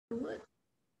What?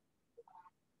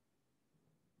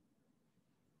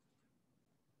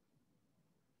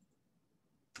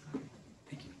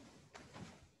 Thank you.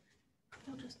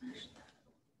 I'll just mash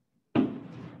that.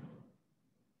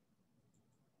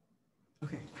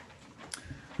 Okay.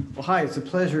 Well, hi, it's a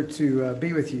pleasure to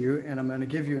be with you, and I'm going to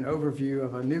give you an overview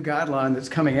of a new guideline that's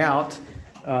coming out.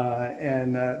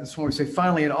 This one we say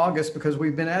finally in August, because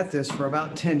we've been at this for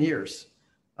about 10 years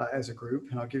as a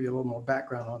group, and I'll give you a little more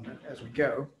background on that as we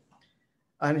go.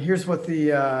 And here's what the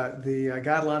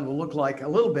guideline will look like a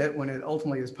little bit when it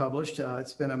ultimately is published.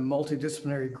 It's been a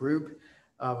multidisciplinary group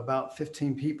of about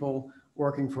 15 people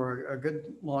working for a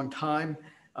good long time.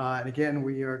 And again,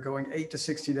 we are going 8 to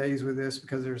 60 days with this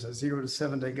because there's a 0 to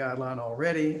 7 day guideline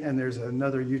already, and there's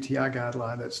another UTI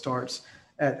guideline that starts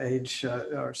at age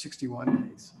 61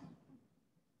 days.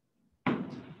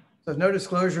 So no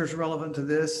disclosures relevant to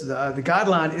this. The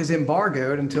guideline is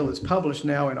embargoed until it's published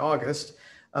now in August.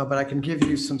 But I can give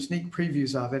you some sneak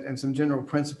previews of it and some general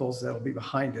principles that will be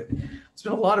behind it. It's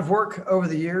been a lot of work over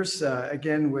the years,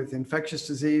 again, with infectious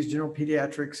disease, general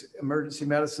pediatrics, emergency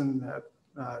medicine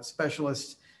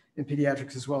specialists in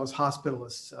pediatrics, as well as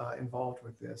hospitalists involved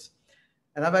with this.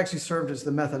 And I've actually served as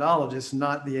the methodologist,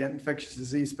 not the infectious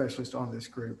disease specialist on this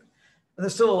group. And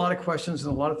there's still a lot of questions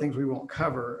and a lot of things we won't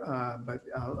cover, but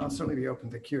I'll certainly be open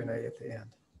to Q&A at the end.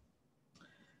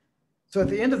 So at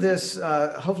the end of this,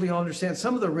 hopefully you'll understand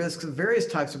some of the risks of various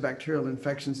types of bacterial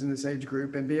infections in this age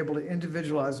group and be able to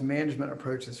individualize management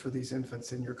approaches for these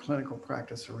infants in your clinical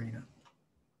practice arena.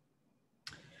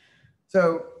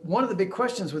 So one of the big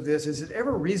questions with this, is it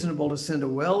ever reasonable to send a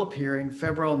well-appearing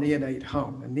febrile neonate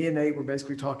home? And neonate, we're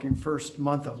basically talking first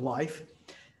month of life.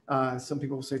 Some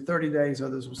people will say 30 days,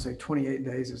 others will say 28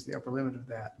 days is the upper limit of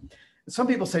that. And some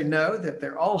people say no, that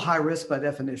they're all high risk by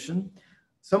definition.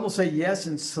 Some will say yes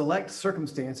in select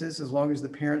circumstances, as long as the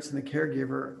parents and the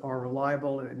caregiver are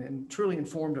reliable and truly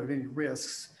informed of any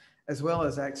risks, as well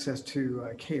as access to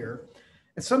care.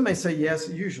 And some may say yes,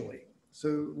 usually.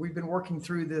 So we've been working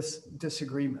through this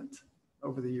disagreement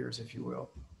over the years, if you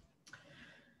will.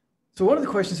 So one of the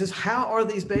questions is, how are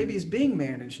these babies being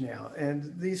managed now?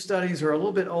 And these studies are a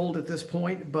little bit old at this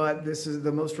point, but this is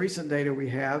the most recent data we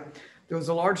have. There was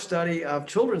a large study of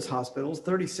children's hospitals,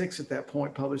 36 at that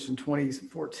point, published in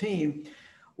 2014,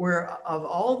 where of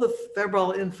all the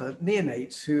febrile infant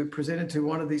neonates who presented to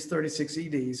one of these 36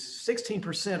 EDs,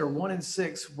 16% or 1 in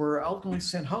 6 were ultimately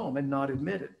sent home and not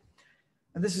admitted.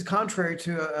 And this is contrary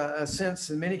to a sense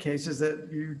in many cases that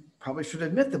you probably should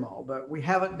admit them all, but we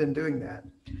haven't been doing that.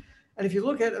 And if you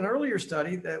look at an earlier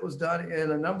study that was done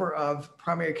in a number of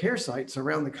primary care sites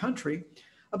around the country,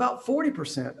 about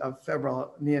 40% of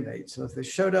febrile neonates, so if they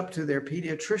showed up to their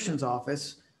pediatrician's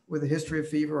office with a history of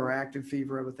fever or active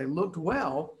fever, but they looked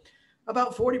well,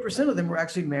 about 40% of them were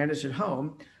actually managed at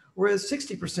home, whereas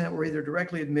 60% were either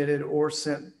directly admitted or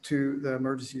sent to the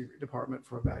emergency department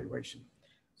for evaluation.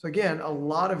 So again, a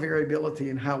lot of variability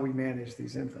in how we manage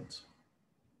these infants.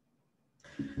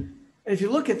 And if you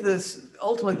look at this,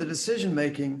 ultimately the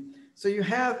decision-making, so you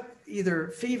have either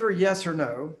fever, yes or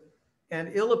no, and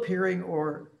ill-appearing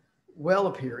or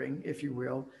well-appearing, if you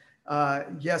will,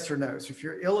 yes or no. So if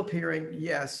you're ill-appearing,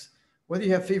 yes, whether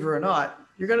you have fever or not,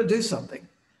 you're going to do something.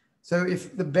 So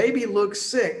if the baby looks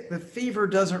sick, the fever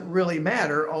doesn't really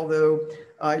matter, although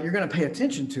you're going to pay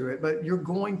attention to it, but you're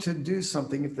going to do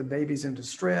something if the baby's in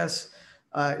distress,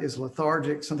 is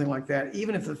lethargic, something like that,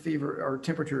 even if the fever or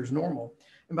temperature is normal.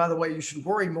 And by the way, you should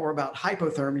worry more about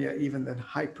hypothermia even than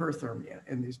hyperthermia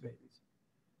in these babies.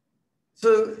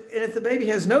 So, and if the baby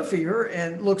has no fever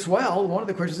and looks well, one of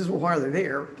the questions is, well, why are they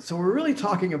there? So we're really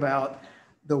talking about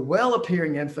the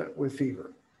well-appearing infant with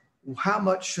fever. How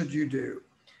much should you do?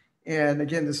 And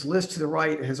again, this list to the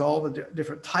right has all the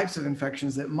different types of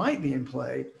infections that might be in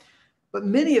play. But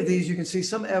many of these you can see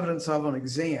some evidence of on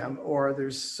exam, or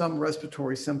there's some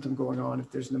respiratory symptom going on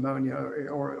if there's pneumonia,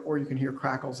 or you can hear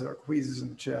crackles or wheezes in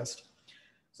the chest.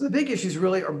 So the big issues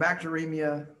really are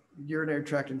bacteremia, urinary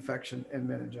tract infection, and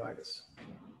meningitis.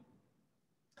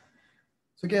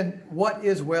 So again, what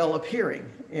is well appearing?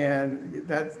 And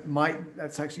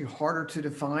that's actually harder to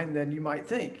define than you might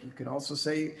think. You can also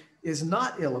say, is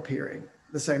not ill appearing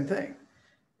the same thing?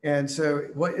 And so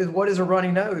what is a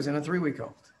runny nose in a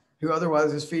 3-week-old who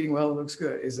otherwise is feeding well and looks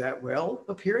good? Is that well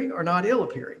appearing or not ill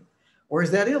appearing? Or is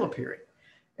that ill appearing?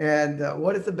 And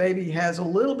what if the baby has a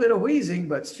little bit of wheezing,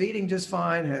 but's feeding just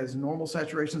fine, has normal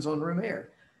saturations on room air?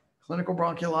 Clinical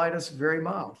bronchiolitis, very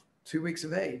mild, 2 weeks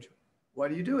of age. What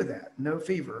do you do with that? No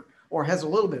fever, or has a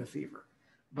little bit of fever,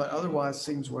 but otherwise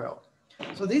seems well.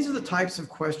 So these are the types of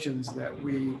questions that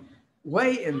we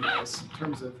weigh in this in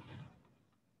terms of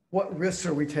what risks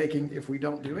are we taking if we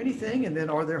don't do anything? And then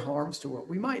are there harms to what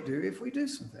we might do if we do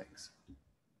some things?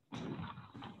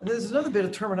 And there's another bit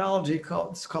of terminology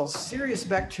it's called serious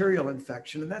bacterial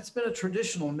infection, and that's been a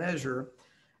traditional measure.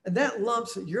 And that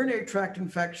lumps urinary tract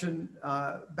infection,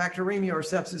 bacteremia or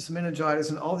sepsis,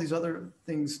 meningitis, and all these other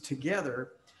things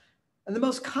together. And the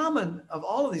most common of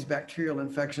all of these bacterial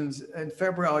infections in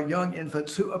febrile young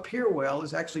infants who appear well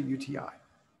is actually UTI.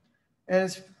 And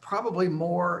it's probably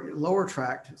more lower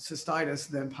tract cystitis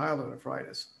than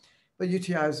pyelonephritis. But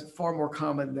UTI is far more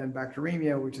common than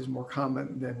bacteremia, which is more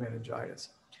common than meningitis.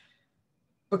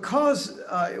 Because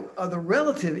of the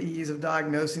relative ease of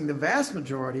diagnosing the vast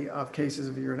majority of cases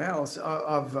of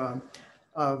urinalysis,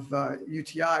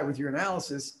 UTI with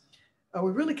urinalysis,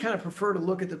 we really kind of prefer to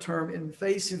look at the term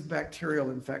invasive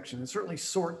bacterial infection and certainly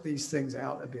sort these things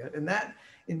out a bit. And that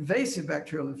invasive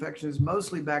bacterial infection is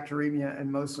mostly bacteremia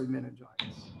and mostly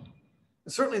meningitis.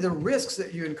 And certainly the risks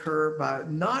that you incur by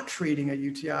not treating a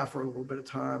UTI for a little bit of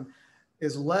time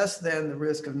is less than the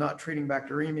risk of not treating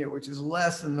bacteremia, which is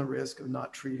less than the risk of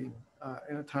not treating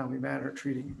in a timely manner,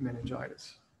 treating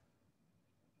meningitis.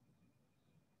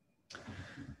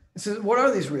 So what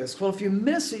are these risks? Well, if you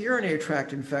miss a urinary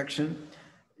tract infection,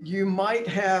 you might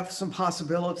have some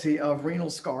possibility of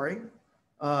renal scarring,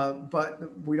 but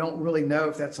we don't really know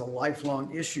if that's a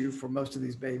lifelong issue for most of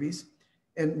these babies.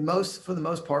 And for the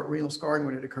most part, renal scarring,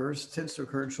 when it occurs, tends to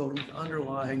occur in children with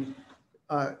underlying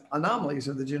anomalies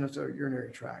of the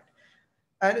genitourinary tract.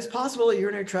 And it's possible a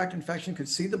urinary tract infection could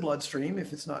seed the bloodstream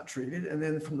if it's not treated, and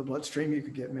then from the bloodstream you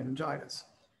could get meningitis.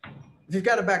 If you've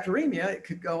got a bacteremia, it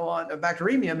could go on, a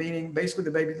bacteremia meaning basically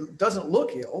the baby doesn't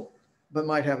look ill, but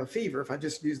might have a fever, if I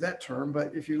just use that term.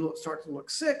 But if you start to look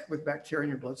sick with bacteria in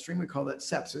your bloodstream, we call that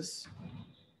sepsis.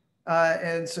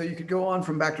 And so you could go on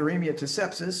from bacteremia to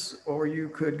sepsis, or you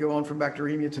could go on from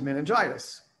bacteremia to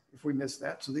meningitis if we miss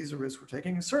that. So these are risks we're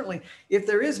taking. And certainly if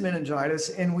there is meningitis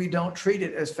and we don't treat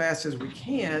it as fast as we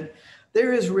can,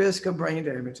 there is risk of brain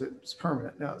damage that's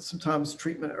permanent. Now, sometimes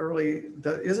treatment early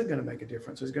isn't going to make a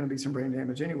difference. There's going to be some brain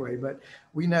damage anyway, but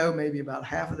we know maybe about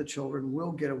half of the children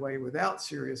will get away without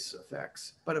serious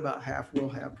effects, but about half will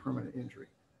have permanent injury.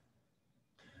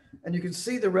 And you can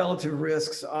see the relative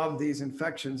risks of these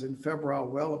infections in febrile,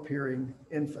 well-appearing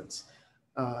infants.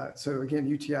 So again,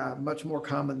 UTI, much more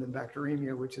common than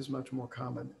bacteremia, which is much more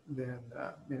common than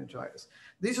meningitis.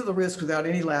 These are the risks without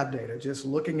any lab data, just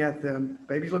looking at them.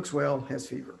 Baby looks well, has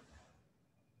fever.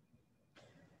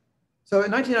 So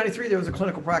in 1993, there was a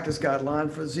clinical practice guideline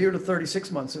for 0 to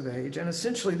 36 months of age. And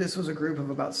essentially, this was a group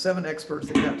of about 7 experts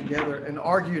that got together and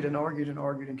argued and argued and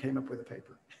argued and came up with a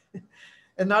paper.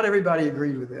 And not everybody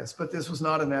agreed with this, but this was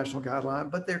not a national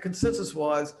guideline. But their consensus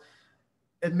was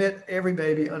admit every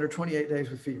baby under 28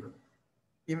 days with fever.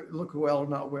 Even look well or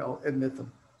not well, admit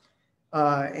them.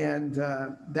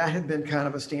 That had been kind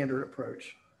of a standard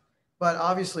approach. But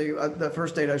obviously, the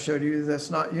first data I showed you,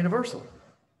 that's not universal.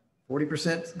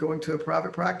 40% going to a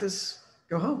private practice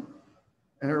go home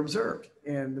and are observed.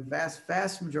 And the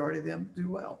vast majority of them do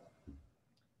well.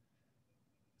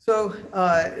 So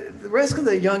the rest of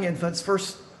the young infants,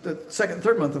 the second,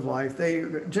 third month of life, they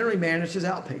generally managed as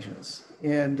outpatients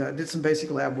and did some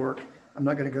basic lab work. I'm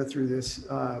not going to go through this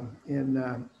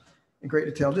in great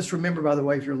detail. Just remember, by the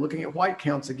way, if you're looking at white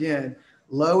counts again,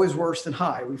 low is worse than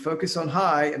high. We focus on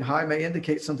high, and high may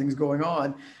indicate something's going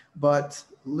on, but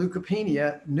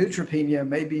leukopenia, neutropenia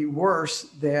may be worse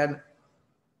than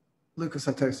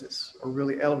leukocytosis, or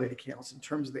really elevated counts in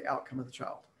terms of the outcome of the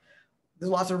child. There's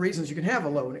lots of reasons you can have a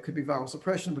low, and it could be viral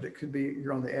suppression, but it could be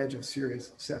you're on the edge of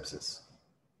serious sepsis.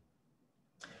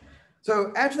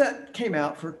 So after that came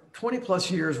out, for 20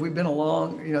 plus years, we've been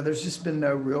along, there's just been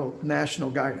no real national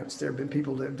guidance. There have been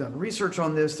people that have done research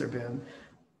on this. There have been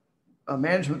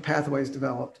management pathways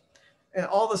developed. And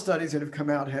all the studies that have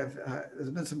come out there's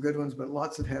been some good ones, but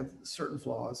lots that have certain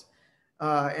flaws.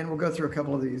 And we'll go through a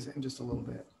couple of these in just a little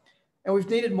bit. And we've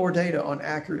needed more data on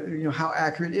how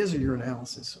accurate is a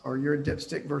urinalysis or urine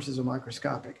dipstick versus a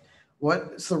microscopic.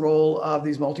 What's the role of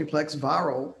these multiplex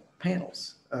viral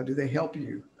panels? Do they help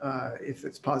you? If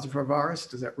it's positive for a virus,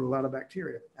 does that rule out a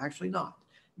bacteria? Actually not.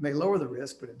 It may lower the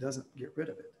risk, but it doesn't get rid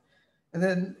of it. And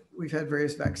then we've had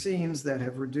various vaccines that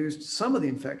have reduced some of the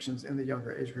infections in the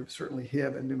younger age group, certainly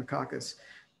HIV and pneumococcus,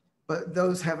 but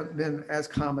those haven't been as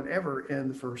common ever in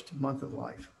the first month of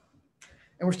life.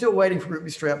 And we're still waiting for group B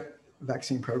strep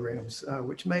vaccine programs,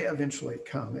 which may eventually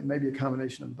come. It may be a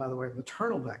combination of, by the way,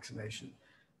 maternal vaccination,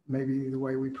 maybe the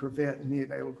way we prevent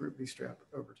neonatal group B strep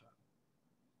over time.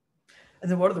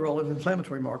 And then what are the role of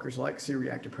inflammatory markers like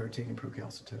C-reactive protein and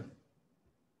procalcitonin?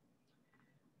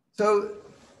 So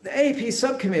the AAP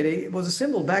subcommittee was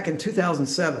assembled back in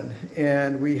 2007,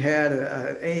 and we had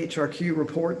an AHRQ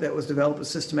report that was developed, a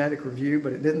systematic review,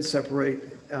 but it didn't separate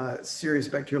serious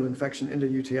bacterial infection into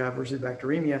UTI versus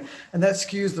bacteremia, and that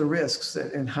skews the risks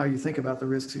and how you think about the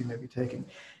risks you may be taking.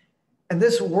 And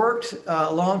this worked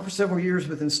along for several years,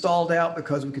 but then stalled out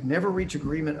because we could never reach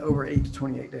agreement over 8 to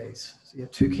 28 days. So you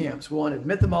have two camps: one,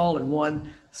 admit them all, and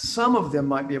one, some of them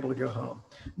might be able to go home.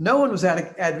 No one was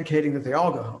advocating that they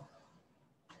all go home,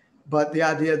 but the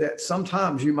idea that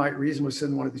sometimes you might reasonably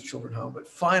send one of these children home. But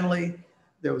finally,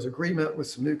 there was agreement with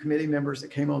some new committee members that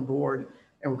came on board,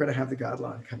 and we're going to have the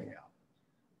guideline coming out.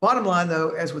 Bottom line,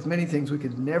 though, as with many things, we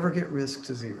could never get risk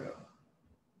to zero.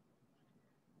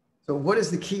 So what is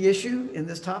the key issue in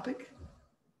this topic?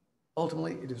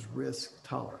 Ultimately, it is risk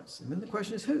tolerance. And then the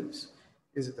question is whose?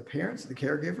 Is it the parents, the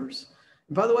caregivers?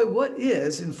 And by the way, what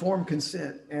is informed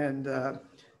consent and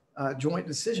joint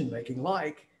decision-making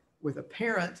like with a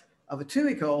parent of a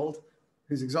 2-week-old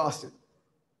who's exhausted?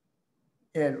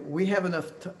 And we have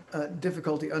enough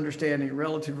difficulty understanding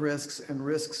relative risks and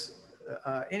risks.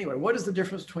 Anyway, what is the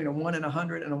difference between a 1 in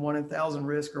 100 and a 1 in 1,000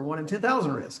 risk or 1 in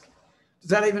 10,000 risk? Does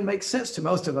that even make sense to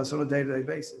most of us on a day-to-day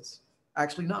basis?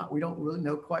 Actually not. We don't really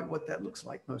know quite what that looks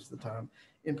like most of the time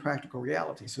in practical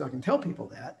reality. So I can tell people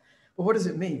that, but what does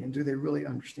it mean? And do they really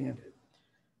understand it?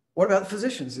 What about the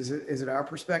physicians? Is it our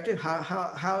perspective?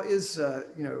 How is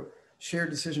shared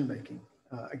decision-making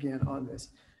again on this?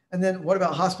 And then what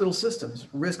about hospital systems,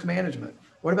 risk management?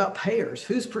 What about payers?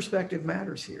 Whose perspective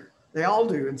matters here? They all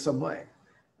do in some way,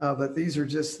 but these are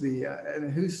just the,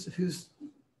 and who's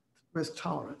risk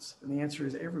tolerance? And the answer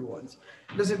is everyone's.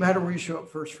 It doesn't matter where you show up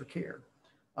first for care,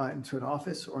 into an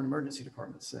office or an emergency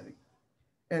department setting.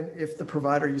 And if the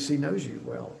provider you see knows you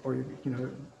well, or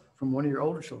from one of your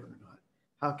older children or not,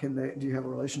 how can do you have a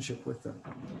relationship with them?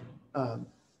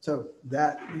 So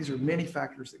these are many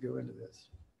factors that go into this.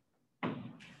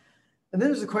 And then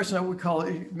there's a question I would call,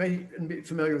 you may be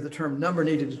familiar with the term number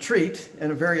needed to treat,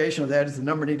 and a variation of that is the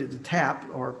number needed to tap,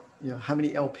 or how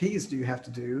many LPs do you have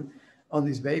to do on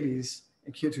these babies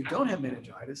and kids who don't have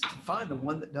meningitis to find the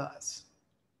one that does?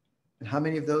 And how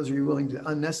many of those are you willing to,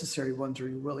 unnecessary ones are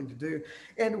you willing to do?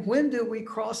 And when do we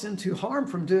cross into harm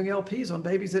from doing LPs on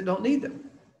babies that don't need them?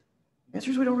 The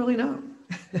answer is we don't really know.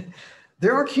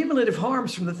 There are cumulative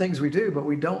harms from the things we do, but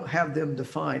we don't have them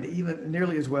defined even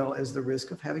nearly as well as the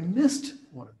risk of having missed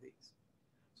one of these.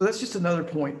 So that's just another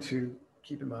point to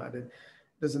keep in mind. And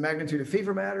does the magnitude of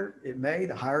fever matter? It may.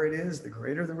 The higher it is, the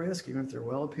greater the risk, even if they're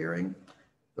well appearing.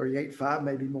 38.5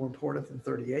 may be more important than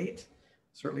 38.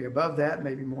 Certainly above that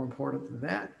may be more important than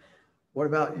that. What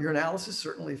about urinalysis?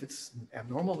 Certainly if it's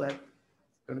abnormal, that's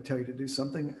going to tell you to do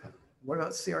something. What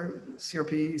about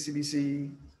CRP,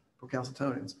 CBC,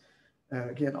 procalcitonins?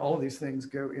 Again, all of these things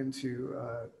go into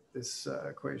this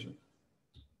equation.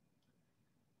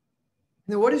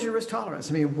 Now, what is your risk tolerance?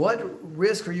 I mean, what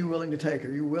risk are you willing to take?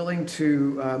 Are you willing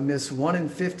to miss 1 in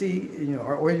 50,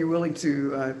 or are you willing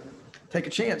to take a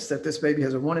chance that this baby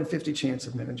has a 1 in 50 chance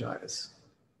of meningitis?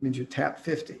 It means you tap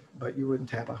 50, but you wouldn't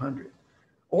tap 100.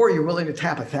 Or you're willing to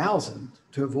tap 1,000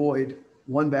 to avoid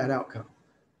one bad outcome.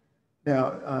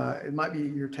 Now, it might be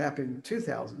you're tapping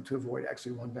 2,000 to avoid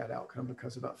actually one bad outcome,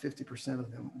 because about 50%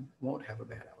 of them won't have a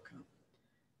bad outcome.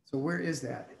 So where is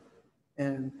that?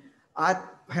 And I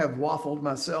have waffled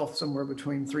myself somewhere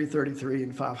between 333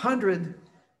 and 500,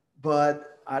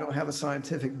 but I don't have a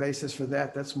scientific basis for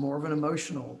that. That's more of an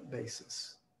emotional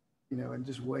basis, and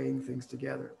just weighing things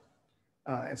together.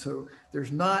 And so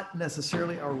there's not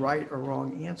necessarily a right or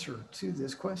wrong answer to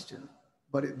this question,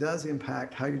 but it does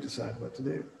impact how you decide what to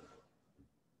do.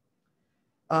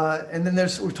 And then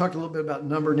we've talked a little bit about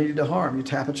number needed to harm. You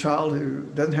tap a child who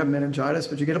doesn't have meningitis,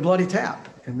 but you get a bloody tap,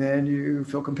 and then you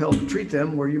feel compelled to treat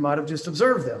them where you might have just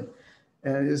observed them.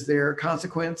 And is there a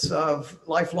consequence of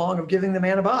lifelong of giving them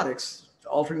antibiotics,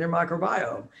 altering their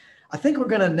microbiome? I think we're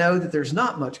going to know that there's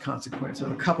not much consequence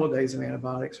of a couple of days of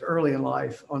antibiotics early in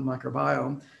life on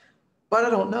microbiome, but I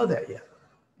don't know that yet.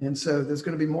 And so there's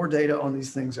going to be more data on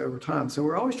these things over time. So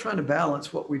we're always trying to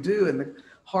balance what we do and the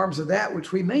harms of that,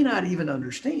 which we may not even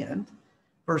understand,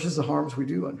 versus the harms we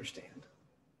do understand.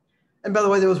 And by the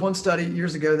way, there was one study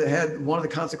years ago that had one of the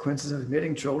consequences of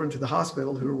admitting children to the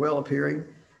hospital who were well appearing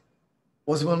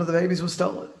was one of the babies was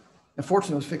stolen.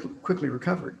 Unfortunately, it was quickly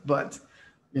recovered, but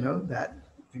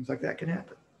things like that can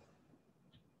happen.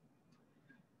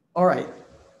 All right,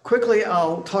 quickly,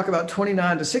 I'll talk about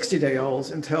 29 to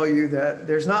 60-day-olds and tell you that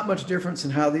there's not much difference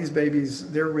in how these babies,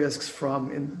 their risks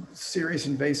from serious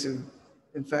invasive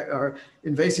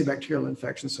bacterial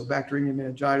infections, so bacteremia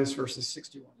meningitis versus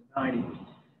 61 to 90.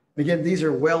 Again, these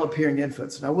are well-appearing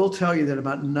infants. And I will tell you that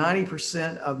about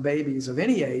 90% of babies of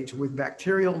any age with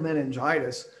bacterial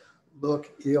meningitis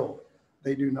look ill.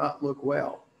 They do not look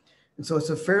well. And so it's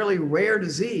a fairly rare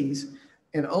disease,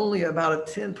 and only about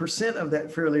 10% of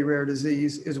that fairly rare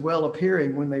disease is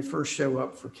well-appearing when they first show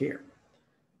up for care.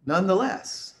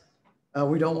 Nonetheless,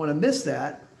 we don't want to miss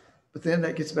that, but then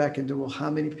that gets back into, well, how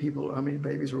many people, how many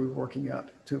babies are we working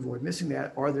up to avoid missing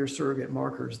that? Are there surrogate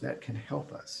markers that can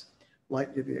help us?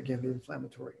 Like, again, the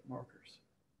inflammatory markers.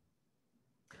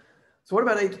 So what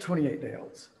about 8 to 28 day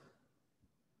olds?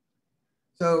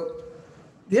 So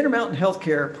the Intermountain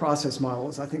Healthcare Process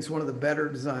Models, I think, is one of the better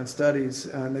designed studies.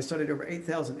 They studied over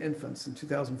 8,000 infants in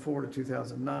 2004 to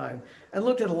 2009 and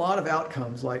looked at a lot of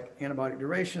outcomes like antibiotic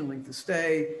duration, length of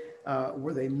stay.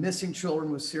 Were they missing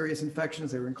children with serious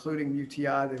infections? They were including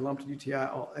UTI. They lumped UTI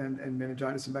and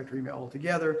meningitis and bacteremia all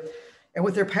together. And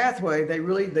with their pathway, they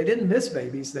didn't miss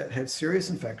babies that had serious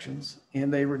infections,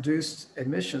 and they reduced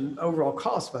admission overall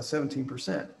costs by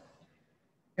 17%.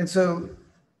 And so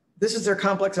this is their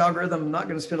complex algorithm. I'm not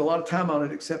going to spend a lot of time on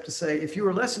it, except to say, if you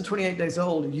were less than 28 days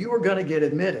old, you were going to get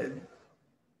admitted,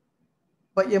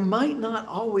 but you might not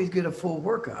always get a full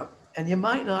workup, and you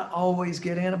might not always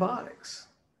get antibiotics.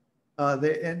 But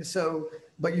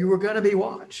you were going to be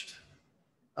watched.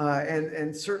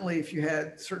 And certainly if you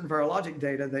had certain virologic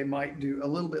data, they might do a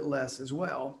little bit less as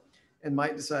well and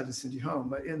might decide to send you home.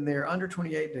 But in their under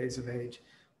 28 days of age,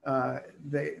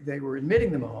 they were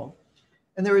admitting them all.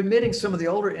 And they're admitting some of the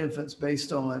older infants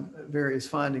based on various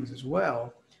findings as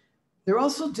well. They're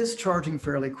also discharging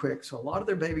fairly quick. So a lot of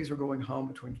their babies are going home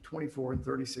between 24 and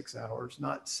 36 hours,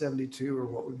 not 72 or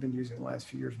what we've been using the last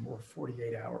few years, more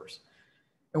 48 hours.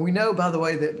 And we know, by the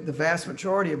way, that the vast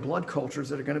majority of blood cultures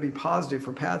that are going to be positive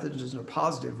for pathogens are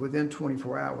positive within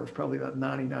 24 hours, probably about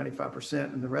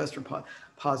 95%, and the rest are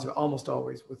positive almost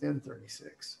always within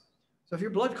 36. So if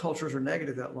your blood cultures are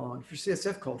negative that long, if your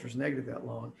CSF culture is negative that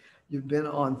long, you've been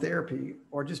on therapy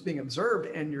or just being observed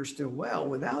and you're still well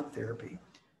without therapy,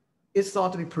 it's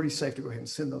thought to be pretty safe to go ahead and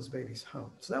send those babies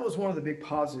home. So that was one of the big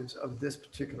positives of this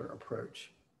particular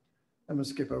approach. I'm going to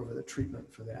skip over the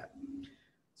treatment for that.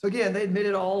 So again, they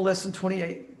admitted all less than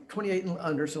 28 and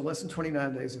under, so less than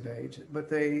 29 days of age, but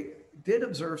they did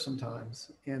observe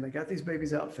sometimes, and they got these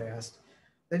babies out fast.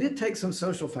 They did take some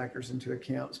social factors into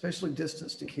account, especially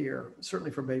distance to care,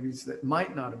 certainly for babies that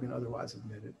might not have been otherwise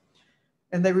admitted.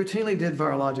 And they routinely did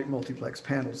virologic multiplex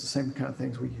panels, the same kind of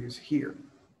things we use here.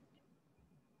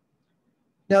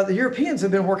 Now, the Europeans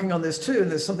have been working on this too, and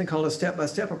there's something called a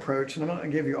step-by-step approach, and I'm not going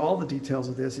to give you all the details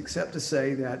of this, except to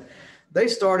say that they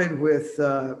started with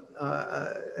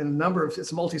a number of,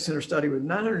 it's a multi-center study with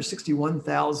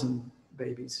 961,000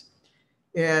 babies.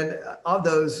 And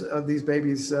of these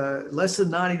babies, less than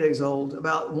 90 days old,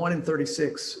 about 1 in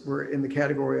 36 were in the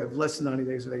category of less than 90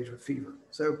 days of age with fever.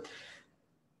 So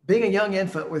being a young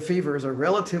infant with fever is a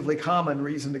relatively common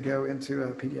reason to go into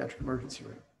a pediatric emergency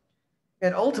room.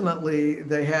 And ultimately,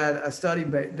 they had a study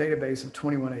database of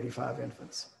 2185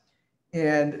 infants.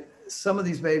 And some of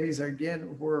these babies,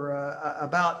 again, were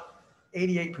about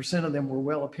 88% of them were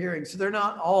well appearing. So they're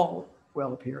not all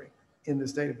well appearing in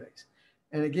this database.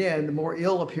 And again, the more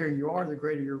ill appearing you are, the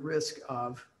greater your risk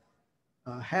of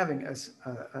having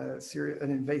an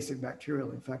invasive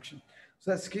bacterial infection. So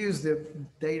that skews the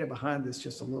data behind this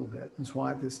just a little bit. That's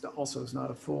why this also is not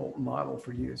a full model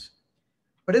for use.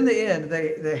 But in the end,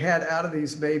 they had out of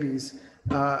these babies,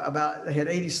 they had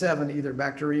 87 either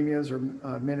bacteremias or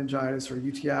meningitis or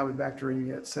UTI with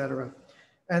bacteremia, et cetera.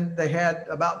 And they had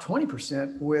about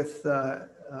 20% with a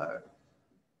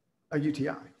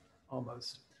UTI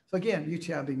almost. So again,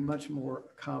 UTI being much more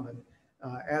common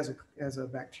as a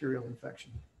bacterial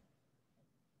infection.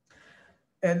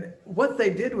 And what they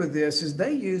did with this is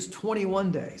they used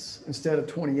 21 days instead of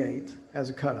 28 as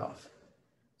a cutoff.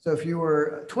 So if you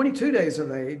were 22 days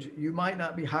of age, you might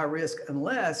not be high risk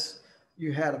unless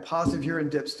you had a positive urine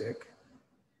dipstick.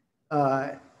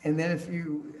 And then if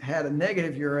you had a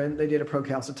negative urine, they did a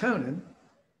procalcitonin.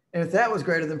 And if that was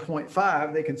greater than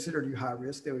 0.5, they considered you high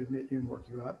risk. They would admit you and work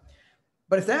you up.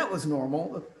 But if that was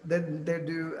normal, then they'd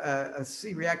do a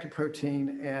C-reactive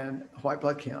protein and white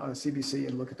blood count, a CBC,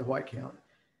 and look at the white count.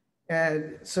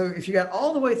 And so if you got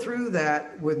all the way through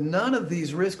that with none of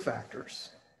these risk factors,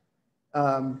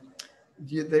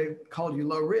 they called you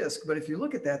low risk, but if you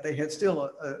look at that, they had still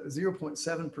a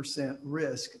 0.7%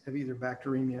 risk of either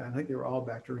bacteremia. I think they were all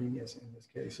bacteremias in this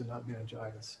case and not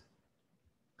meningitis.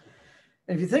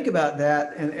 And if you think about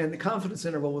that, and the confidence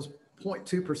interval was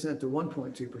 0.2% to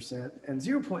 1.2%, and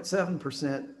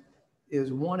 0.7%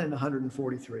 is 1 in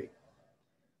 143.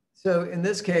 So in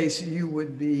this case, you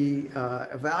would be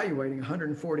evaluating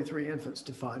 143 infants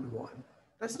to find one.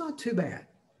 That's not too bad.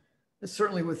 It's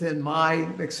certainly within my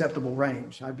acceptable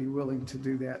range. I'd be willing to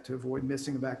do that to avoid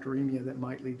missing a bacteremia that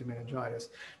might lead to meningitis.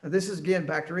 Now, this is, again,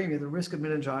 bacteremia. The risk of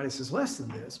meningitis is less than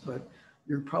this, but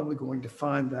you're probably going to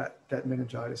find that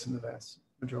meningitis in the vast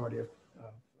majority of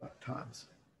times.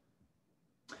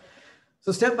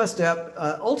 So step by step,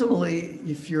 ultimately,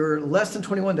 if you're less than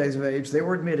 21 days of age, they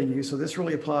were admitting you. So this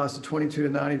really applies to 22 to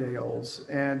 90-day-olds.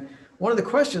 And one of the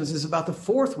questions is about the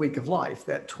 4th week of life,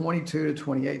 that 22 to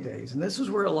 28 days. And this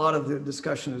is where a lot of the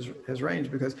discussion has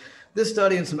ranged, because this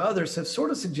study and some others have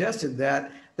sort of suggested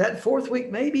that that 4th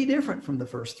week may be different from the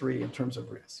first 3 in terms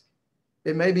of risk.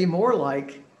 It may be more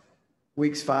like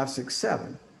weeks 5, 6,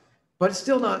 7, but it's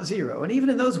still not 0. And even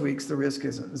in those weeks, the risk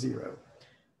isn't 0.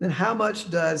 Then how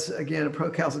much does, again, a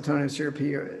procalcitonin,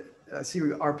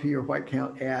 CRP, or white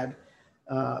count add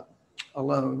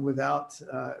alone with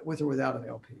or without an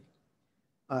LP?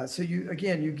 So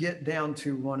you get down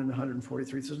to 1 in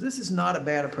 143. So this is not a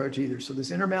bad approach either. So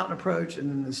this Intermountain approach and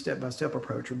then the step-by-step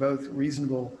approach are both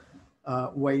reasonable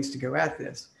ways to go at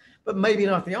this, but maybe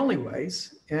not the only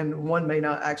ways, and one may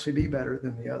not actually be better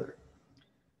than the other.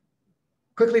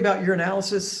 Quickly about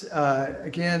urinalysis,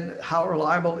 again, how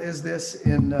reliable is this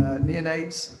in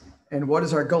neonates, and what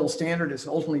is our gold standard? It's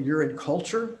ultimately urine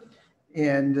culture.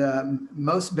 And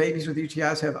most babies with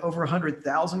UTIs have over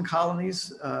 100,000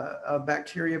 colonies of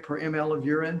bacteria per ml of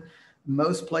urine.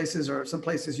 Some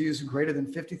places use greater than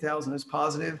 50,000 as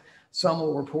positive. Some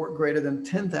will report greater than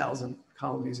 10,000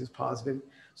 colonies as positive.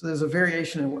 So there's a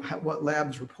variation in what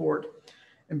labs report.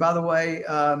 And by the way,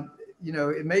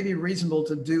 it may be reasonable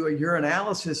to do a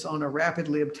urinalysis on a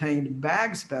rapidly obtained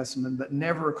bag specimen, but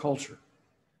never a culture.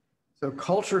 So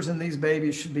cultures in these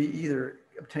babies should be either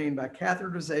obtained by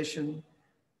catheterization,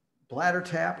 bladder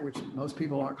tap, which most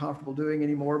people aren't comfortable doing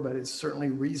anymore, but it's certainly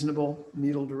reasonable,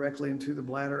 needle directly into the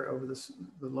bladder over the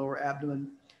lower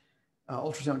abdomen.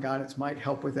 Ultrasound guidance might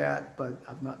help with that, but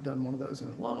I've not done one of those in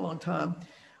a long, long time.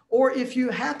 Or if you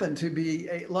happen to be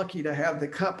lucky to have the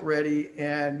cup ready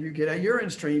and you get a urine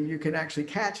stream you can actually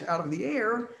catch out of the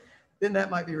air, then that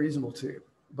might be reasonable too.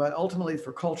 But ultimately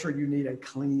for culture, you need a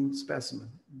clean specimen,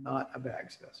 not a bag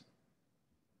specimen.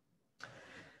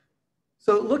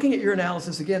 So looking at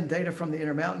urinalysis, again, data from the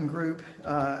Intermountain group,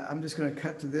 I'm just going to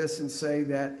cut to this and say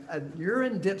that a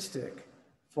urine dipstick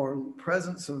for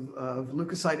presence of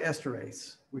leukocyte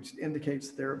esterase, which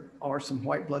indicates there are some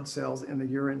white blood cells in the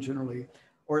urine generally,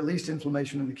 or at least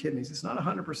inflammation in the kidneys. It's not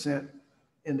 100%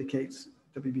 indicates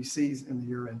WBCs in the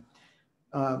urine,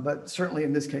 but certainly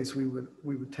in this case, we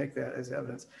would take that as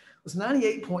evidence. It was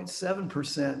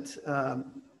 98.7%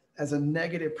 as a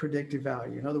negative predictive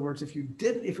value. In other words, if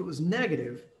it was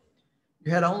negative,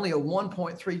 you had only a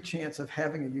 1.3 chance of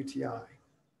having a UTI.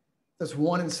 That's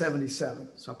 1 in 77.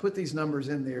 So I put these numbers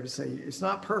in there to say it's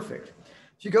not perfect.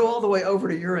 If you go all the way over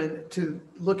to urine to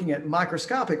looking at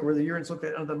microscopic, where the urine's looked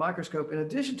at under the microscope in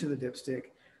addition to the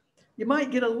dipstick, you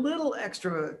might get a little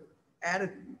extra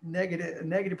added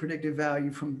negative predictive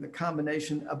value from the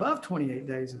combination above 28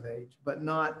 days of age, but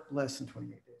not less than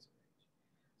 28 days of age.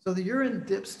 So the urine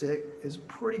dipstick is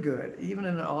pretty good, even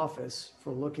in an office,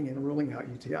 for looking and ruling out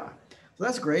UTI. So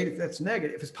that's great if that's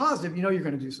negative. If it's positive, you know you're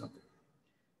going to do something.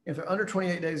 If they're under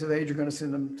 28 days of age, you're going to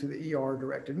send them to the ER,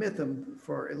 direct admit them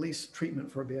for at least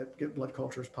treatment for a bit, get blood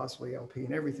cultures, possibly LP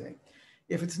and everything.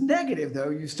 If it's negative,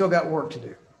 though, you still got work to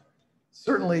do.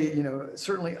 Certainly,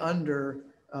 certainly under,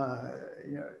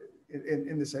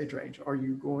 in this age range, are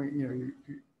you going, you're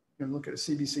going to look at a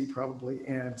CBC probably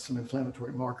and some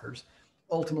inflammatory markers.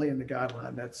 Ultimately, in the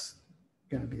guideline, that's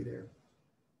going to be there.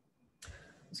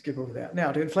 Let's skip over that.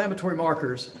 Now, to inflammatory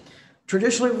markers.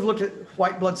 Traditionally, we've looked at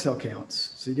white blood cell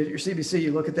counts. So you get your CBC,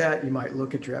 you look at that, you might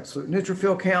look at your absolute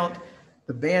neutrophil count,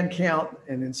 the band count,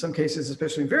 and in some cases,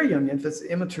 especially in very young infants,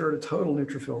 immature to total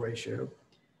neutrophil ratio.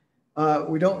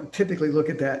 We don't typically look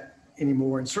at that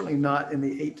anymore, and certainly not in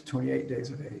the 8 to 28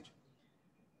 days of age.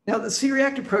 Now, the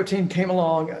C-reactive protein came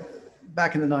along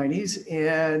back in the 90s,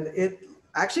 and it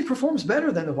actually performs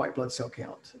better than the white blood cell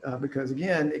count because,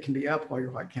 again, it can be up while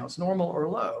your white count's normal or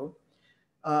low.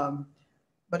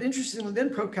 But interestingly, then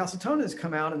procalcitonin has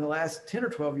come out in the last 10 or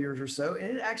 12 years or so,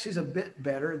 and it actually is a bit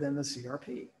better than the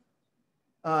CRP.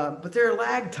 But there are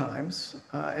lag times.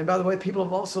 And by the way, people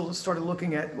have also started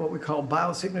looking at what we call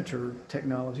biosignature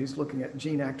technologies, looking at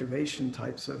gene activation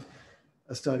types of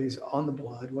studies on the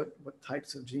blood, what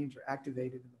types of genes are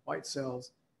activated in the white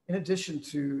cells, in addition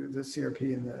to the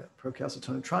CRP and the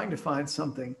procalcitonin, trying to find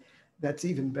something that's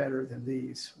even better than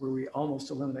these, where we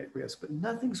almost eliminate risk. But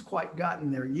nothing's quite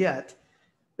gotten there yet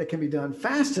that can be done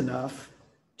fast enough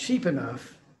cheap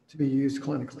enough to be used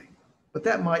clinically. But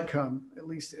that might come, at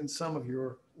least in some of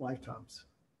your lifetimes.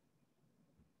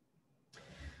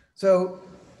 So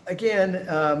again,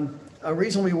 a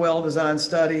reasonably well-designed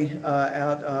study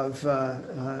out of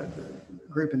a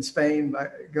group in Spain by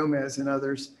Gomez and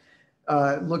others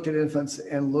looked at infants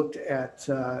and looked at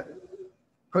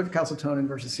protocalcitonin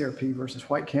versus CRP versus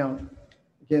white count,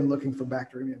 again, looking for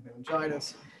bacteremia and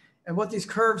meningitis. And what these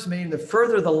curves mean, the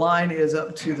further the line is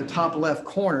up to the top left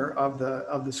corner of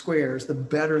the squares, the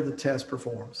better the test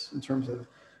performs in terms of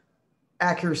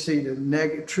accuracy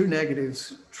to true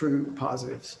negatives, true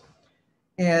positives.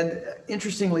 And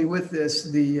interestingly, with this,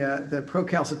 the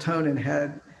procalcitonin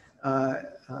had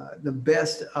the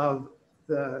best of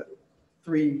the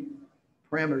three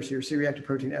parameters here: C-reactive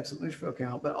protein, absolute neutrophil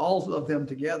count, but all of them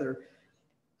together,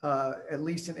 at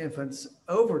least in infants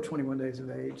over 21 days of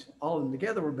age, all of them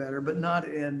together were better, but not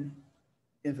in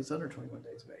infants under 21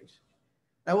 days of age.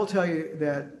 I will tell you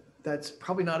that that's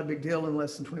probably not a big deal in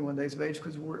less than 21 days of age,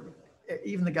 because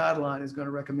even the guideline is going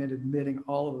to recommend admitting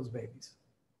all of those babies,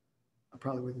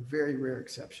 probably with a very rare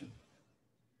exception.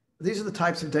 But these are the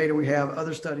types of data we have.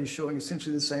 Other studies showing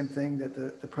essentially the same thing, that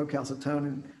the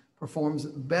procalcitonin performs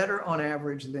better on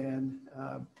average than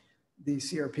the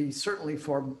CRP, certainly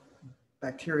for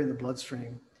bacteria in the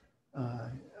bloodstream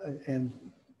and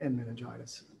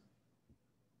meningitis.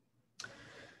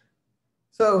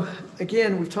 So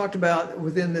again, we've talked about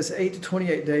within this 8 to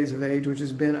 28 days of age, which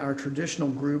has been our traditional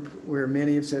group, where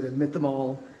many have said admit them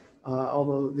all,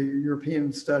 although the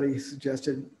European study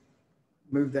suggested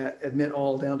admit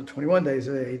all down to 21 days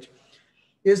of age,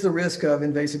 is the risk of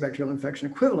invasive bacterial infection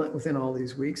equivalent within all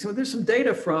these weeks. So there's some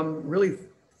data from really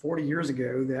 40 years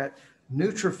ago that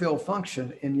neutrophil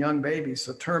function in young babies,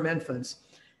 so term infants,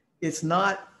 it's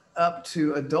not up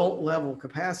to adult level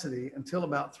capacity until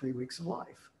about 3 weeks of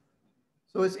life.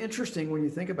 So it's interesting when you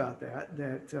think about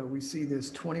that we see this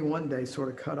 21-day sort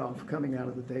of cutoff coming out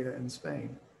of the data in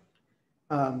Spain.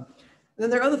 Then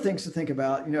there are other things to think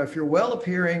about. You know, if you're well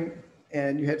appearing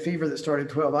and you had fever that started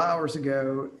 12 hours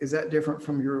ago, is that different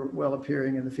from your well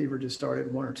appearing and the fever just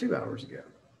started 1 or 2 hours ago?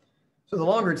 So the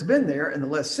longer it's been there and the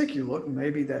less sick you look,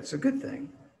 maybe that's a good thing.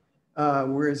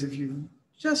 Whereas if you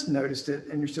just noticed it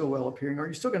and you're still well appearing, are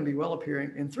you still going to be well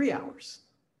appearing in 3 hours?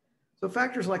 So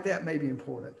factors like that may be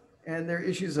important. And there are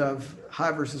issues of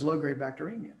high versus low grade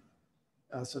bacteremia.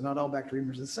 So not all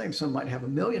bacteremia are the same. Some might have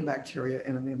 1 million bacteria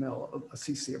in an ml of a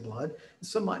cc of blood. And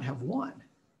some might have 1.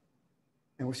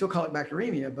 And we still call it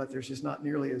bacteremia, but there's just not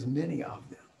nearly as many of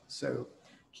them. So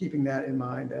keeping that in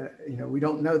mind, you know, we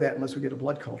don't know that unless we get a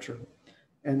blood culture.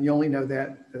 And you only know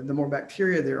that the more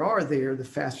bacteria there are there, the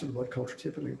faster the blood culture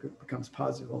typically becomes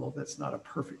positive, although that's not a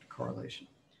perfect correlation.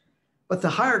 But the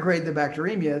higher grade the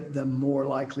bacteremia, the more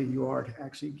likely you are to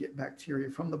actually get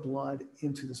bacteria from the blood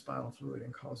into the spinal fluid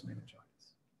and cause meningitis.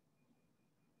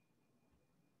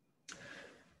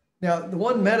 Now, the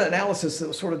one meta-analysis that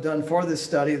was sort of done for this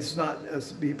study, it's not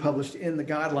as be published in the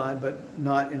guideline, but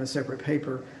not in a separate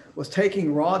paper, was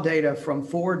taking raw data from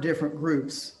 4 different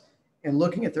groups and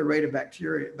looking at the rate of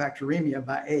bacteremia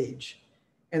by age.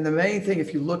 And the main thing,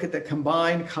 if you look at the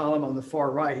combined column on the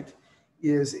far right,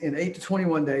 is in 8 to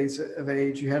 21 days of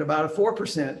age, you had about a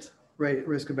 4%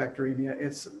 risk of bacteremia.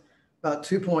 It's about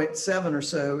 2.7 or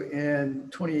so in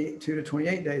 22 to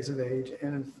 28 days of age,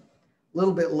 and a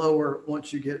little bit lower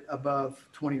once you get above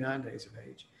 29 days of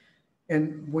age.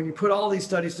 And when you put all these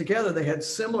studies together, they had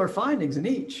similar findings in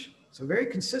each. So very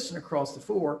consistent across the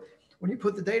 4. When you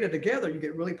put the data together, you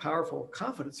get really powerful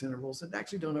confidence intervals that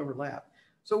actually don't overlap.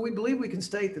 So we believe we can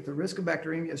state that the risk of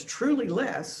bacteremia is truly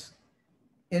less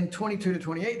in 22 to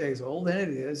 28 days old than it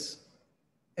is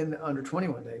in under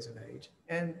 21 days of age,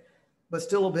 but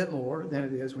still a bit more than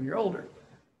it is when you're older.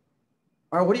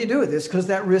 All right, what do you do with this? Because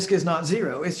that risk is not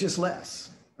 0, it's just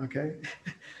less, okay?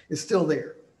 It's still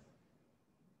there.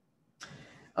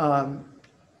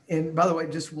 And by the way,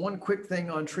 just one quick thing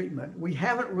on treatment. We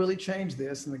haven't really changed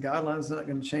this, and the guideline's not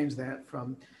going to change that,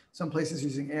 from some places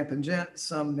using AMP and GENT,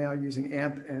 some now using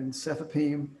AMP and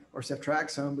cefepime or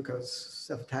ceftriaxone, because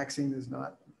cefotaxime is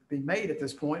not being made at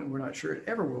this point, and we're not sure it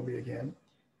ever will be again.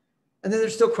 And then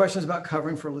there's still questions about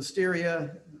covering for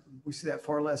listeria. We see that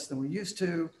far less than we used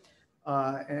to.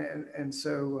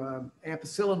 So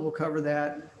ampicillin will cover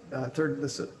that. The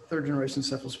third generation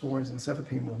cephalosporins, and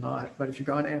cefepime will not. But if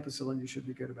you're on ampicillin, you should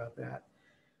be good about that.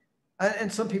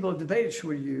 And some people have debated, should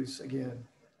we use, again,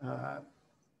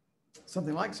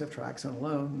 something like ceftriaxone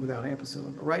alone without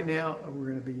ampicillin. But right now, we're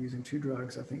going to be using 2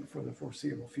 drugs, I think, for the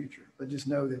foreseeable future. But just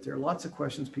know that there are lots of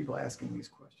questions, people asking these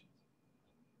questions.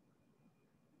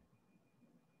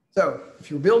 So if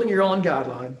you're building your own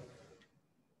guideline,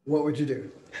 what would you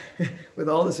do with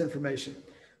all this information?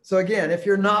 So again, if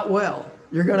you're not well,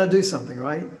 you're going to do something,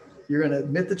 right? You're going to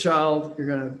admit the child, you're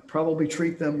going to probably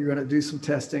treat them, you're going to do some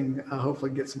testing,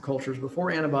 hopefully get some cultures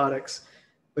before antibiotics,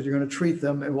 but you're going to treat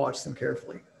them and watch them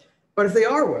carefully. But if they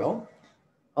are well,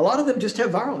 a lot of them just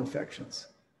have viral infections.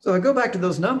 So I go back to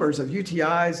those numbers of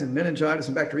UTIs and meningitis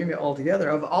and bacteremia altogether.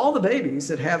 Of all the babies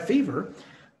that have fever,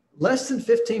 less than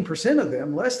 15% of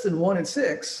them, less than 1 in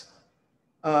 6,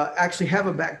 actually have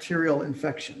a bacterial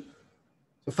infection.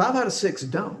 So 5 out of 6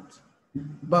 don't.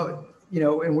 But,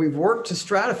 and we've worked to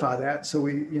stratify that. So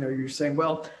you're saying,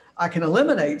 well, I can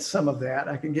eliminate some of that.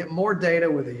 I can get more data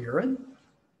with a urine.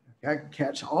 I can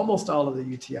catch almost all of the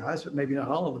UTIs, but maybe not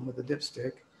all of them with a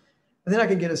dipstick. And then I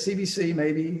can get a CBC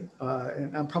maybe,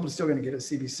 and I'm probably still going to get a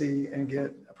CBC and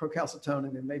get a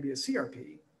procalcitonin and maybe a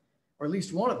CRP, or at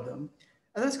least one of them.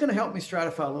 And that's going to help me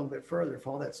stratify a little bit further if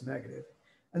all that's negative.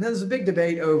 And then there's a big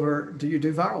debate over, do you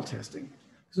do viral testing?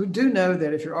 Because we do know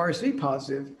that if you're RSV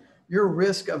positive, your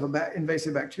risk of an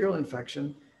invasive bacterial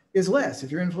infection is less.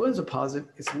 If you're influenza positive,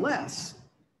 it's less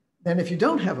than if you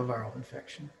don't have a viral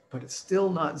infection, but it's still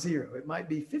not zero. It might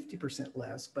be 50%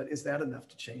 less, but is that enough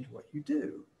to change what you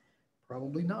do?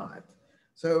 Probably not.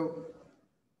 So,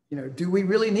 do we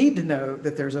really need to know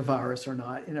that there's a virus or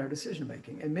not in our decision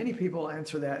making? And many people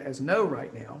answer that as no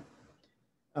right now,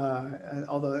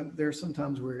 although there's some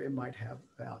times where it might have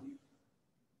value.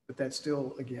 But that's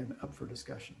still, again, up for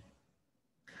discussion.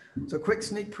 So quick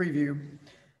sneak preview.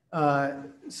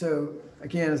 So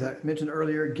again, as I mentioned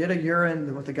earlier, get a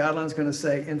urine. What the guideline is going to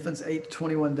say, infants 8 to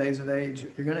 21 days of age,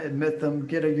 you're going to admit them,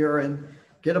 get a urine,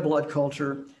 get a blood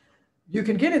culture. You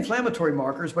can get inflammatory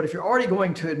markers, but if you're already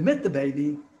going to admit the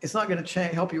baby, it's not going to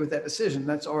help you with that decision.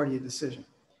 That's already a decision.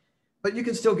 But you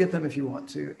can still get them if you want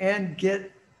to, and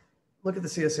look at the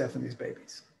CSF in these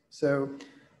babies. So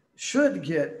should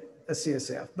get a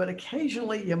CSF, but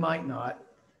occasionally you might not.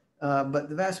 But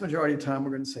the vast majority of the time,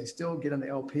 we're going to say still get an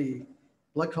LP,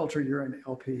 blood culture urine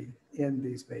LP in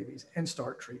these babies and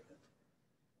start treatment.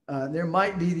 There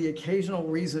might be the occasional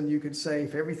reason you could say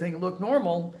if everything looked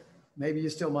normal, maybe you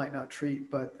still might not treat,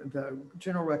 but the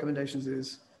general recommendations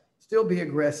is still be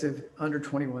aggressive under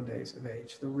 21 days of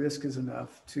age. The risk is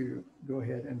enough to go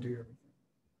ahead and do everything.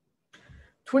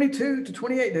 22 to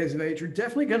 28 days of age, you're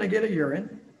definitely going to get a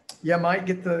urine. You might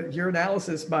get the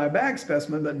urinalysis by a bag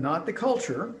specimen, but not the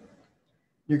culture.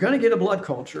 You're going to get a blood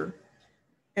culture,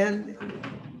 and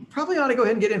probably ought to go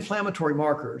ahead and get inflammatory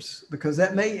markers because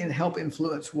that may help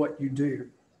influence what you do.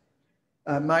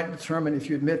 Might determine if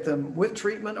you admit them with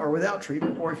treatment or without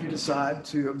treatment, or if you decide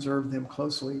to observe them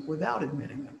closely without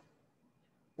admitting them,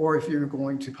 or if you're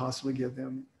going to possibly give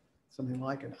them something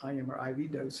like an IM or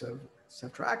IV dose of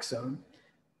ceftriaxone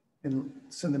and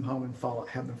send them home and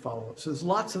have them follow up. So there's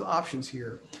lots of options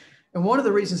here. And one of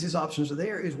the reasons these options are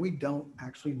there is we don't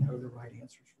actually know the right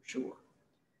answers for sure.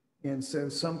 And so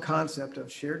some concept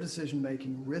of shared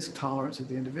decision-making, risk tolerance at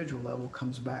the individual level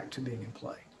comes back to being in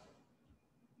play.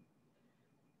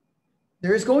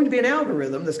 There is going to be an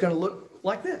algorithm that's going to look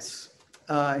like this.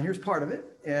 Here's part of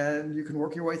it, and you can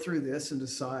work your way through this and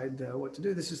decide what to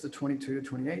do. This is the 22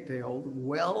 to 28-day-old,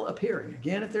 well appearing.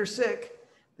 Again, if they're sick,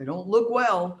 they don't look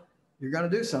well, you're going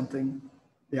to do something.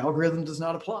 The algorithm does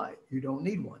not apply. You don't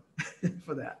need one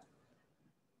for that.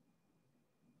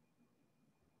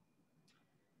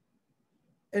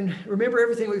 And remember,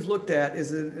 everything we've looked at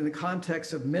is in the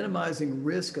context of minimizing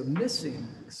risk of missing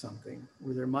something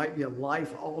where there might be a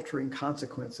life-altering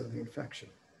consequence of the infection.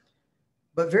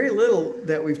 But very little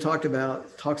that we've talked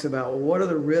about talks about what are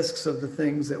the risks of the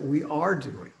things that we are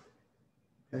doing.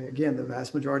 Okay, again, the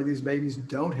vast majority of these babies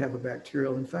don't have a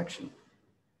bacterial infection.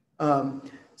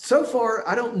 So far,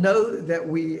 I don't know that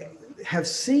we have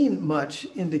seen much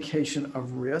indication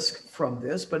of risk from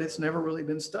this, but it's never really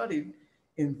been studied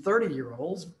in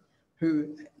 30-year-olds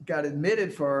who got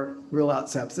admitted for rule-out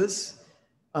sepsis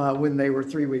when they were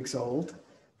 3 weeks old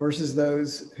versus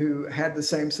those who had the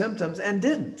same symptoms and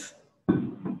didn't.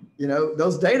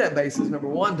 Those databases, number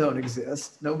one, don't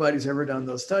exist. Nobody's ever done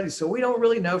those studies. So we don't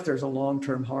really know if there's a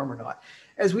long-term harm or not.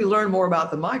 As we learn more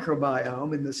about the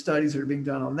microbiome and the studies that are being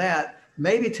done on that,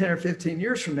 maybe 10 or 15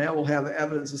 years from now, we'll have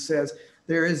evidence that says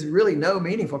there is really no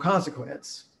meaningful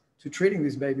consequence to treating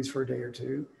these babies for a day or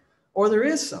two, or there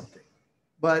is something,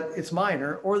 but it's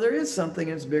minor, or there is something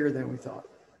and it's bigger than we thought.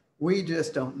 We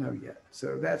just don't know yet.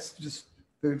 So that's just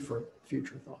food for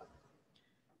future thought.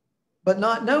 But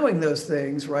not knowing those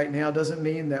things right now doesn't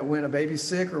mean that when a baby's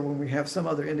sick or when we have some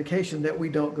other indication that we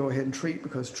don't go ahead and treat,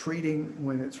 because treating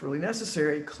when it's really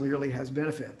necessary clearly has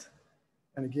benefit.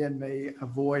 And again, may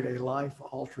avoid a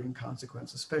life-altering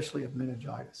consequence, especially of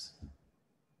meningitis.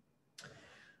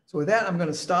 So with that, I'm going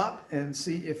to stop and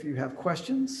see if you have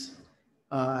questions,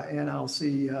 and I'll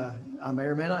see, I may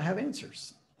or may not have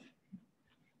answers.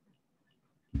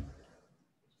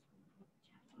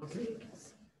 Okay.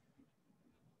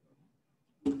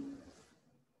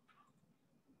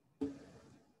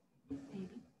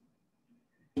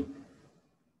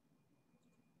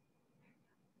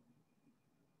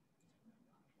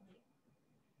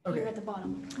 Okay. You're at the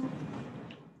bottom.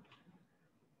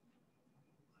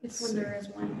 It's when there is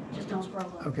one, just don't scroll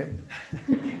up. Okay.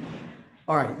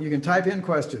 All right, you can type in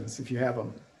questions if you have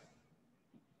them.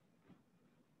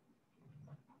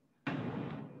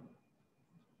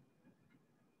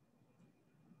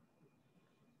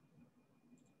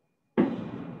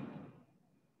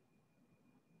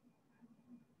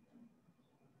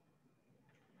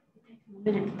 It takes a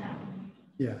minute to type.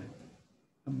 Yeah.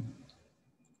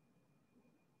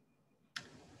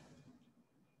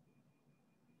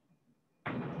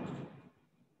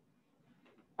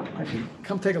 Actually,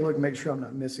 come take a look and make sure I'm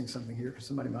not missing something here, because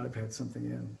somebody might have had something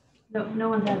in. No, no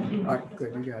one does. All right,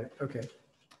 good, you got it, okay.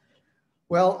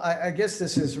 Well, I guess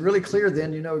this is really clear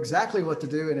then. You know exactly what to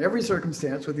do in every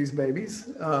circumstance with these babies.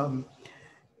 But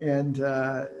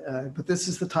this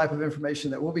is the type of information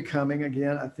that will be coming.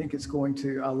 Again, I think it's going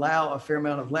to allow a fair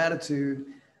amount of latitude.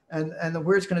 And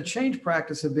where it's going to change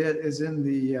practice a bit is in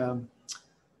the,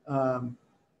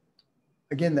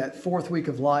 again, that fourth week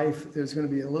of life. There's going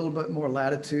to be a little bit more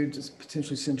latitude to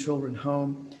potentially send children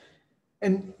home.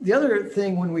 And the other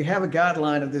thing, when we have a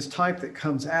guideline of this type that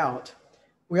comes out,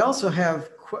 we also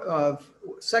have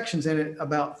sections in it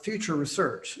about future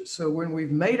research. So when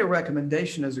we've made a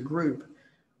recommendation as a group,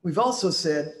 we've also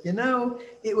said, you know,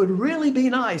 it would really be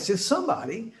nice if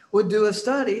somebody would do a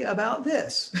study about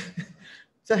this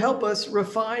to help us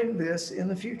refine this in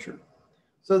the future.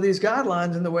 So these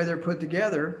guidelines and the way they're put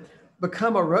together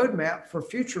become a roadmap for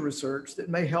future research that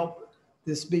may help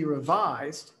this be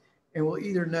revised, and we'll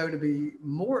either know to be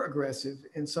more aggressive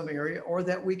in some area or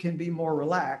that we can be more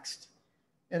relaxed.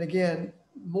 And again,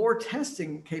 more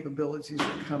testing capabilities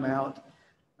that come out.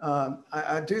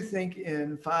 I do think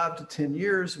in 5 to 10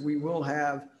 years, we will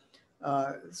have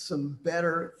some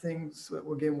better things that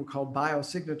again, we'll call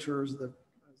biosignatures, the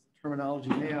terminology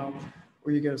now,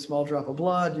 where you get a small drop of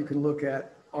blood, you can look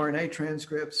at RNA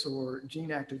transcripts or gene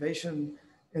activation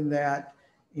in that,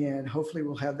 and hopefully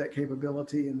we'll have that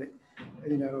capability in the,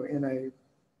 you know, in a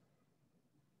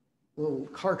little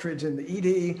cartridge in the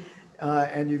ED,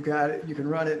 and you've got it, you can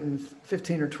run it in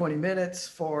 15 or 20 minutes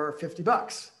for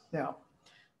 $50. Now,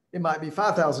 it might be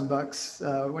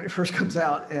 $5,000 when it first comes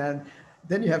out, and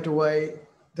then you have to weigh,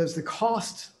 does the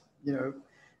cost, you know,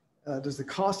 does the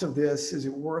cost of this, is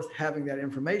it worth having that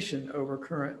information over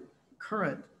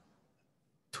current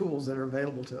tools that are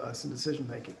available to us in decision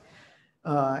making?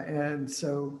 And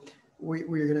so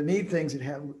we're going to need things that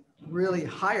have really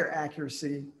higher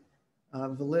accuracy,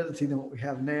 validity than what we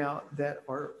have now, that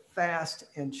are fast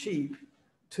and cheap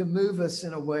to move us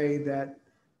in a way that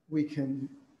we can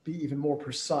be even more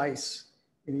precise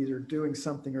in either doing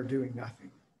something or doing nothing.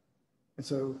 And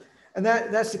so, and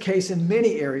that's the case in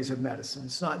many areas of medicine.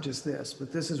 It's not just this,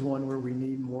 but this is one where we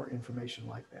need more information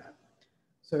like that.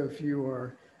 So if you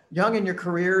are young in your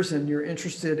careers and you're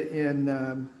interested in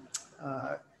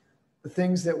the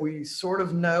things that we sort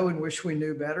of know and wish we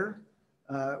knew better,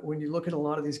 when you look at a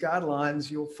lot of these guidelines,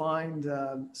 you'll find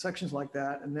sections like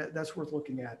that, and that's worth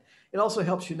looking at. It also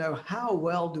helps you know how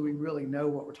well do we really know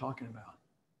what we're talking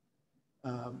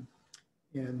about.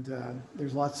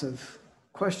 There's lots of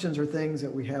questions or things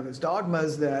that we have as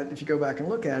dogmas that if you go back and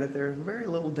look at it, there's very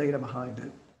little data behind it.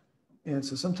 And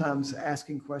so sometimes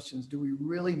asking questions, do we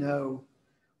really know,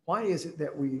 why is it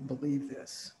that we believe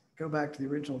this? Go back to the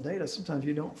original data, sometimes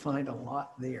you don't find a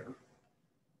lot there.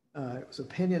 It was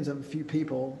opinions of a few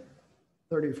people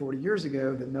 30 or 40 years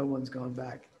ago that no one's gone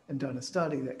back and done a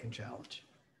study that can challenge.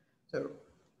 So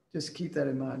just keep that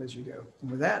in mind as you go. And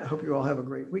with that, I hope you all have a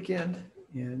great weekend,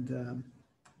 and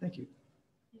thank you.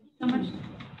 Thank you so much.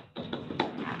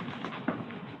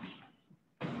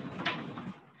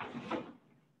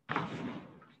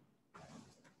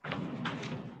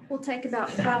 We'll take about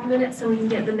 5 minutes so we can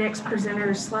get the next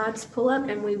presenter's slides pull up,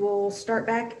 and we will start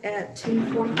back at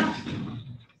 2:45.